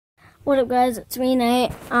What up, guys? It's me, Nate.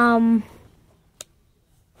 Kylie,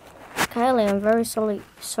 I'm very sorry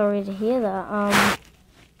to hear that.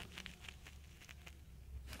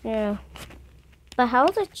 Yeah. But how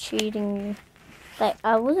was I treating you? Like,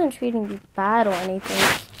 I wasn't treating you bad or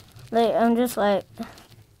anything. Like, I'm just like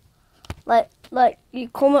you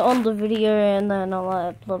comment on the video and then I'm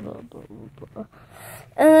like, blah, blah, blah, blah, blah.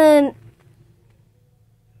 And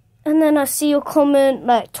then I see your comment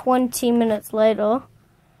like 20 minutes later.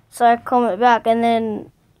 So I comment back, and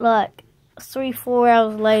then like 3-4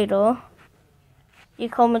 hours later, you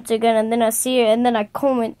comment again, and then I see it, and then I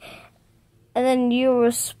comment, and then you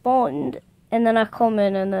respond, and then I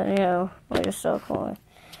comment, and then, you know, I just start calling.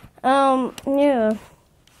 Yeah.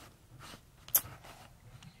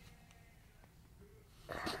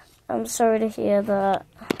 I'm sorry to hear that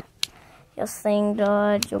your thing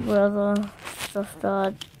died, your brother stuff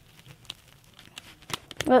died.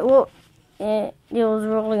 But what? It was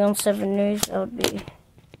really on 7 News. That would be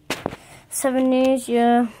 7 News,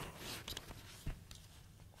 yeah.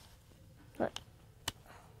 But,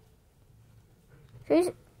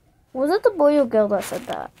 was it the boy or girl that said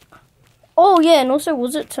that? Oh yeah, and also,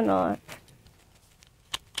 was it tonight?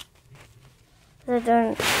 I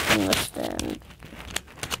don't understand.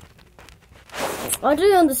 I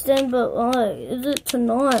do understand, but like, is it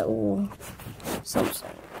tonight or something?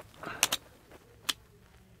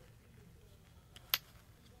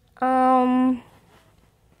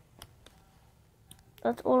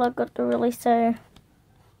 That's all I got to really say.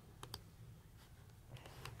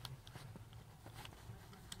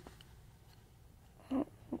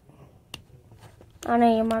 I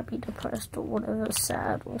know you might be depressed or whatever,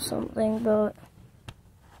 sad or something, but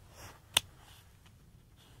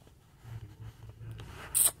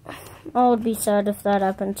I would be sad if that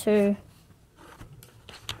happened too.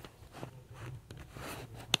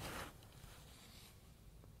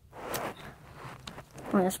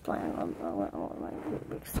 I'm just playing on my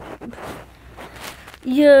big thing.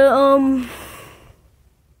 Yeah,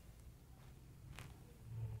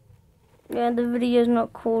 yeah, the video's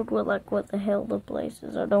not called with like what the hell the place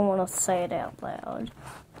is. I don't want to say it out loud.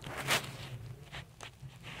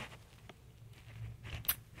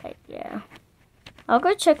 But yeah, I'll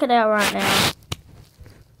go check it out right now.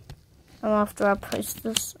 After I post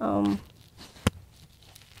this,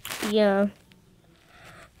 yeah.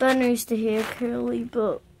 Bad news to hear, Curly,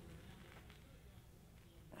 but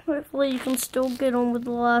hopefully you can still get on with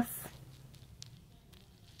life.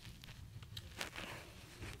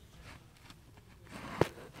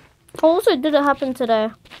 Also, did it happen today?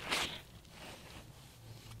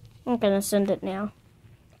 I'm gonna send it now.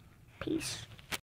 Peace.